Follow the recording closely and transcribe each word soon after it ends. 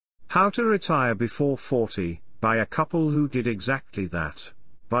How to Retire Before 40, by a couple who did exactly that.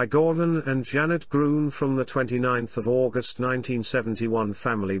 By Gordon and Janet Groene from the 29th of August 1971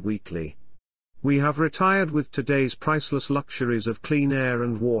 Family Weekly. We have retired with today's priceless luxuries of clean air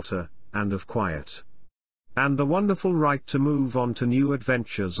and water, and of quiet. And the wonderful right to move on to new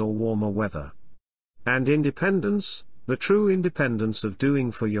adventures or warmer weather. And independence, the true independence of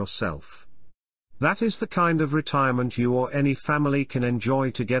doing for yourself. That is the kind of retirement you or any family can enjoy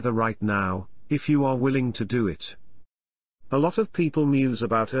together right now, if you are willing to do it. A lot of people muse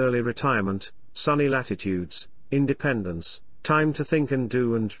about early retirement, sunny latitudes, independence, time to think and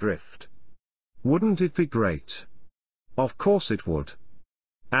do and drift. Wouldn't it be great? Of course it would.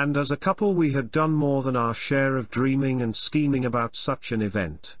 And as a couple we had done more than our share of dreaming and scheming about such an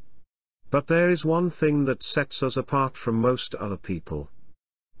event. But there is one thing that sets us apart from most other people.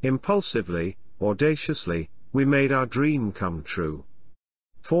 Impulsively, audaciously, we made our dream come true.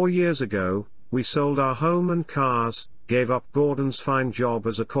 4 years ago, we sold our home and cars, gave up Gordon's fine job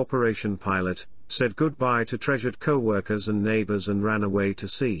as a corporation pilot, said goodbye to treasured co-workers and neighbors and ran away to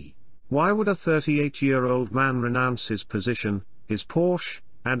sea. Why would a 38-year-old man renounce his position, his Porsche,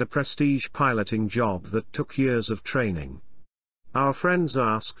 and a prestige piloting job that took years of training? Our friends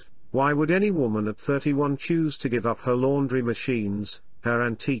asked, why would any woman at 31 choose to give up her laundry machines, her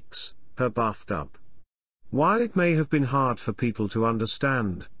antiques, her bathtub? While it may have been hard for people to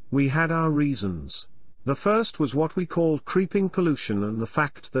understand, we had our reasons. The first was what we called creeping pollution and the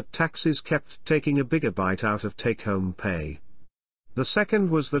fact that taxes kept taking a bigger bite out of take-home pay. The second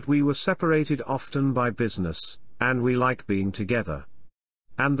was that we were separated often by business, and we like being together.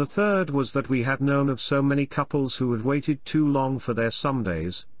 And the third was that we had known of so many couples who had waited too long for their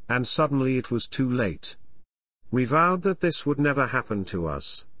somedays, and suddenly it was too late. We vowed that this would never happen to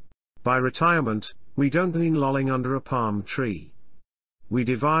us. By retirement, we don't mean lolling under a palm tree. We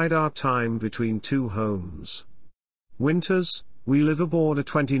divide our time between two homes. Winters, we live aboard a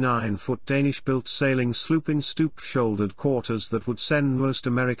 29-foot Danish-built sailing sloop in stoop-shouldered quarters that would send most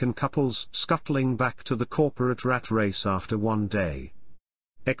American couples scuttling back to the corporate rat race after one day.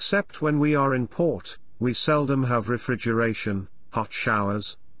 Except when we are in port, we seldom have refrigeration, hot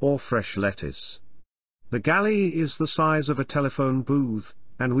showers, or fresh lettuce. The galley is the size of a telephone booth,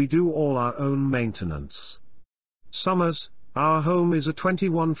 and we do all our own maintenance. Summers, our home is a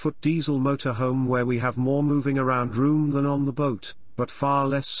 21-foot diesel motorhome where we have more moving around room than on the boat, but far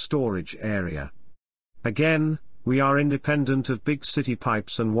less storage area. Again, we are independent of big city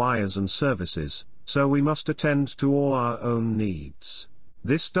pipes and wires and services, so we must attend to all our own needs.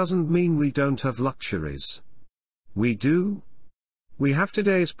 This doesn't mean we don't have luxuries. We do. We have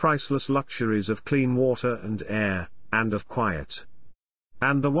today's priceless luxuries of clean water and air, and of quiet.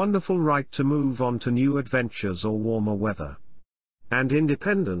 And the wonderful right to move on to new adventures or warmer weather. And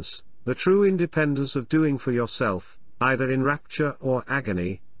independence, the true independence of doing for yourself, either in rapture or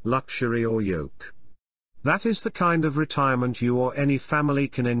agony, luxury or yoke. That is the kind of retirement you or any family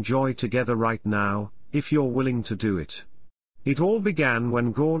can enjoy together right now, if you're willing to do it. It all began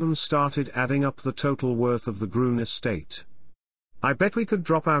when Gordon started adding up the total worth of the Groene estate. I bet we could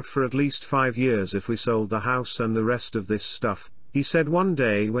drop out for at least 5 years if we sold the house and the rest of this stuff, he said one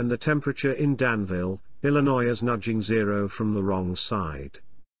day when the temperature in Danville, Illinois is nudging zero from the wrong side.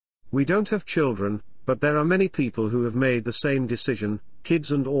 We don't have children, but there are many people who have made the same decision,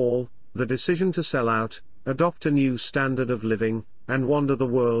 kids and all, the decision to sell out, adopt a new standard of living, and wander the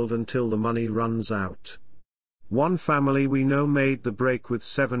world until the money runs out. One family we know made the break with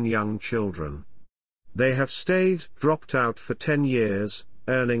 7 young children. They have dropped out for 10 years,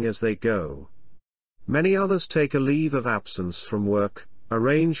 earning as they go. Many others take a leave of absence from work,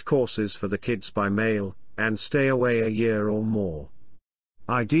 arrange courses for the kids by mail, and stay away a year or more.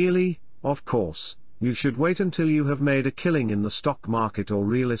 Ideally, of course, you should wait until you have made a killing in the stock market or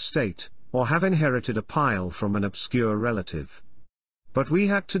real estate, or have inherited a pile from an obscure relative. But we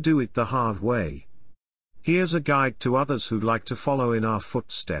had to do it the hard way. Here's a guide to others who'd like to follow in our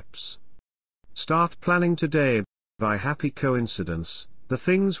footsteps. Start planning today. By happy coincidence, the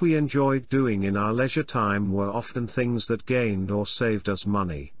things we enjoyed doing in our leisure time were often things that gained or saved us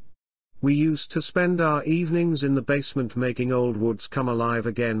money. We used to spend our evenings in the basement making old woods come alive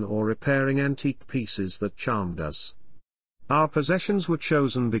again or repairing antique pieces that charmed us. Our possessions were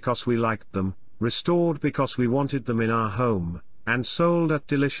chosen because we liked them, restored because we wanted them in our home, and sold at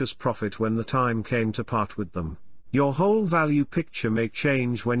delicious profit when the time came to part with them. Your whole value picture may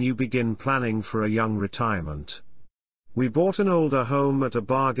change when you begin planning for a young retirement. We bought an older home at a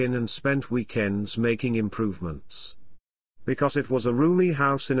bargain and spent weekends making improvements. Because it was a roomy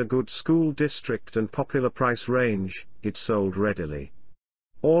house in a good school district and popular price range, it sold readily.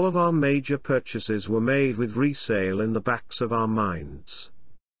 All of our major purchases were made with resale in the backs of our minds.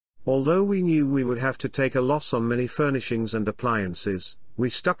 Although we knew we would have to take a loss on many furnishings and appliances, we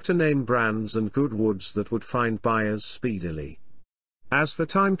stuck to name brands and good woods that would find buyers speedily. As the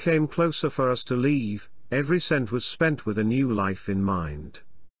time came closer for us to leave, every cent was spent with a new life in mind.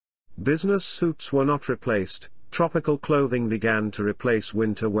 Business suits were not replaced, tropical clothing began to replace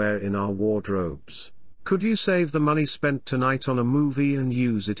winter wear in our wardrobes. Could you save the money spent tonight on a movie and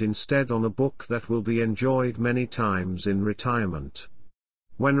use it instead on a book that will be enjoyed many times in retirement?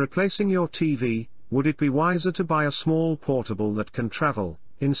 When replacing your TV, would it be wiser to buy a small portable that can travel,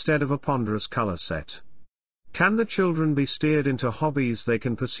 instead of a ponderous color set? Can the children be steered into hobbies they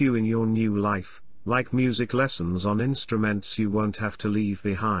can pursue in your new life, like music lessons on instruments you won't have to leave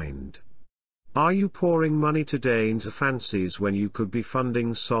behind? Are you pouring money today into fancies when you could be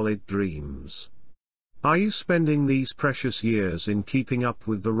funding solid dreams? Are you spending these precious years in keeping up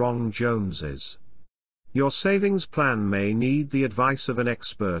with the wrong Joneses? Your savings plan may need the advice of an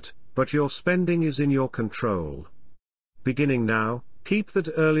expert, but your spending is in your control. Beginning now, keep that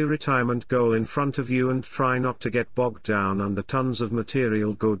early retirement goal in front of you and try not to get bogged down under tons of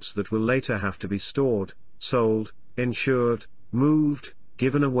material goods that will later have to be stored, sold, insured, moved,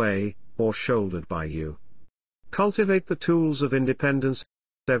 given away, or shouldered by you. Cultivate the tools of independence.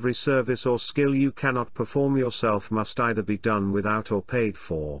 Every service or skill you cannot perform yourself must either be done without or paid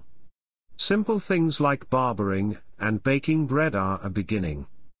for. Simple things like barbering and baking bread are a beginning.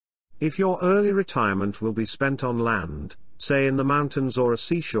 If your early retirement will be spent on land, say in the mountains or a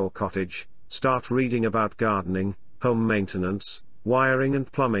seashore cottage, start reading about gardening, home maintenance, wiring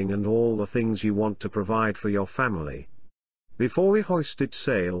and plumbing and all the things you want to provide for your family. Before we hoisted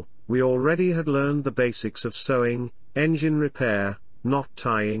sail, we already had learned the basics of sewing, engine repair, knot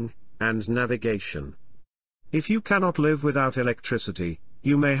tying, and navigation. If you cannot live without electricity,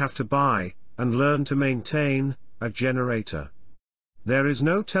 you may have to buy, and learn to maintain, a generator. There is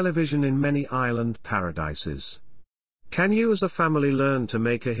no television in many island paradises. Can you as a family learn to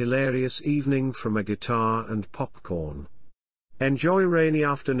make a hilarious evening from a guitar and popcorn? Enjoy rainy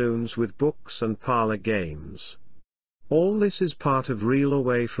afternoons with books and parlor games. All this is part of real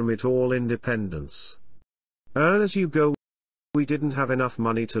away from it all independence. Earn as you go. We didn't have enough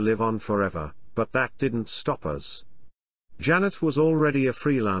money to live on forever, but that didn't stop us. Janet was already a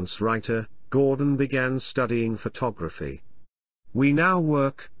freelance writer, Gordon began studying photography. We now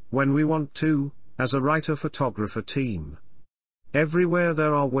work, when we want to, as a writer-photographer team. Everywhere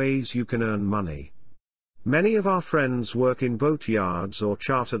there are ways you can earn money. Many of our friends work in boat yards or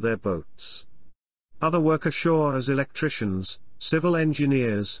charter their boats. Other work ashore as electricians, civil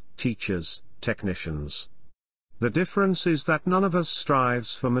engineers, teachers, technicians. The difference is that none of us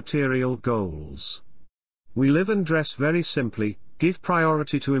strives for material goals. We live and dress very simply, give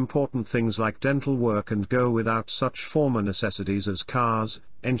priority to important things like dental work and go without such former necessities as cars,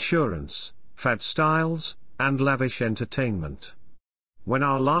 insurance, fad styles, and lavish entertainment. When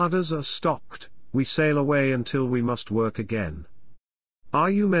our larders are stocked, we sail away until we must work again. Are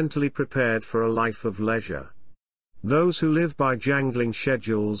you mentally prepared for a life of leisure? Those who live by jangling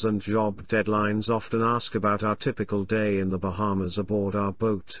schedules and job deadlines often ask about our typical day in the Bahamas aboard our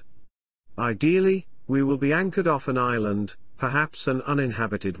boat. Ideally, we will be anchored off an island, perhaps an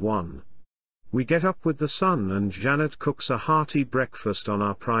uninhabited one. We get up with the sun and Janet cooks a hearty breakfast on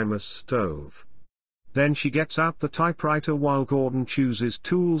our Primus stove. Then she gets out the typewriter while Gordon chooses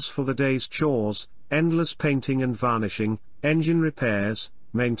tools for the day's chores, endless painting and varnishing, engine repairs,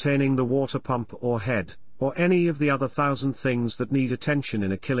 maintaining the water pump or head, or any of the other 1,000 things that need attention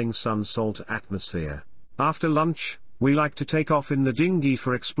in a killing sun-salt atmosphere. After lunch, we like to take off in the dinghy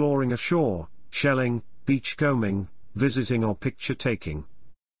for exploring ashore, shelling, beachcombing, visiting or picture-taking.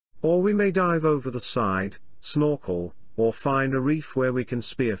 Or we may dive over the side, snorkel, or find a reef where we can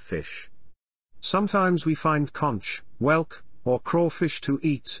spear fish. Sometimes we find conch, whelk, or crawfish to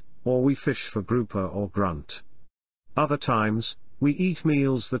eat, or we fish for grouper or grunt. Other times, we eat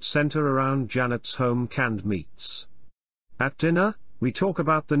meals that center around Janet's home canned meats. At dinner, we talk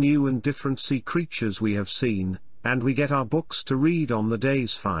about the new and different sea creatures we have seen, and we get our books to read on the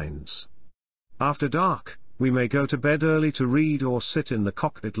day's finds. After dark, we may go to bed early to read or sit in the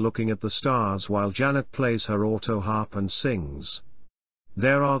cockpit looking at the stars while Janet plays her auto harp and sings.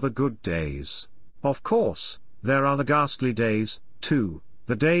 There are the good days. Of course, there are the ghastly days, too,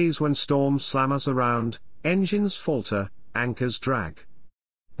 the days when storms slam us around, engines falter, anchors drag.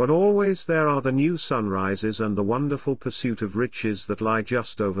 But always there are the new sunrises and the wonderful pursuit of riches that lie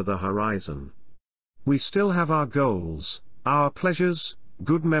just over the horizon. We still have our goals, our pleasures,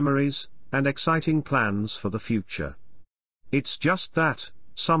 good memories, and exciting plans for the future. It's just that,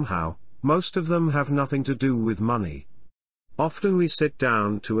 somehow, most of them have nothing to do with money. Often we sit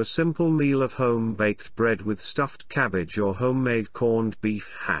down to a simple meal of home-baked bread with stuffed cabbage or homemade corned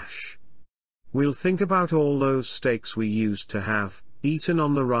beef hash. We'll think about all those steaks we used to have, eaten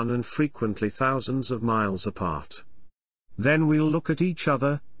on the run and frequently thousands of miles apart. Then we'll look at each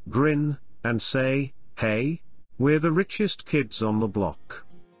other, grin, and say, "Hey, we're the richest kids on the block."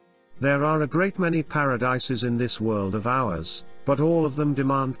 There are a great many paradises in this world of ours, but all of them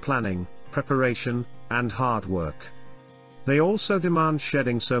demand planning, preparation, and hard work. They also demand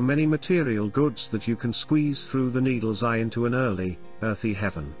shedding so many material goods that you can squeeze through the needle's eye into an early, earthy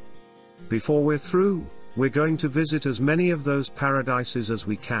heaven. Before we're through, we're going to visit as many of those paradises as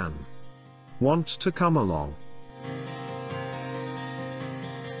we can. Want to come along?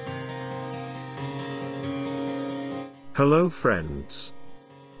 Hello friends.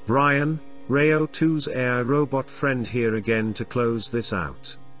 Brian, Rayo2's AI robot friend here again to close this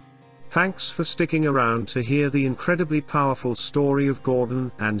out. Thanks for sticking around to hear the incredibly powerful story of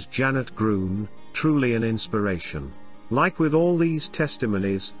Gordon and Janet Groene, truly an inspiration. Like with all these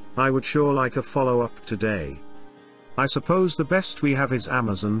testimonies, I would sure like a follow-up today. I suppose the best we have is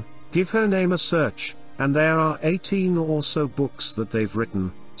Amazon. Give her name a search, and there are 18 or so books that they've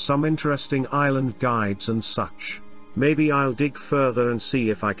written, some interesting island guides and such. Maybe I'll dig further and see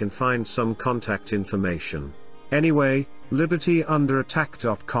if I can find some contact information. Anyway,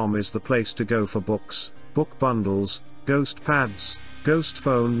 libertyunderattack.com is the place to go for books, book bundles, ghost pads, ghost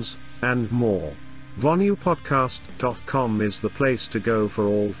phones, and more. VonuPodcast.com is the place to go for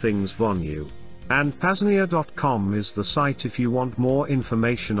all things Vonu. And Sunnier.com is the site if you want more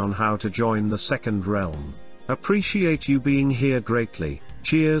information on how to join the second realm. Appreciate you being here greatly.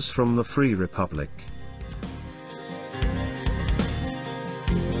 Cheers from the Free Republic.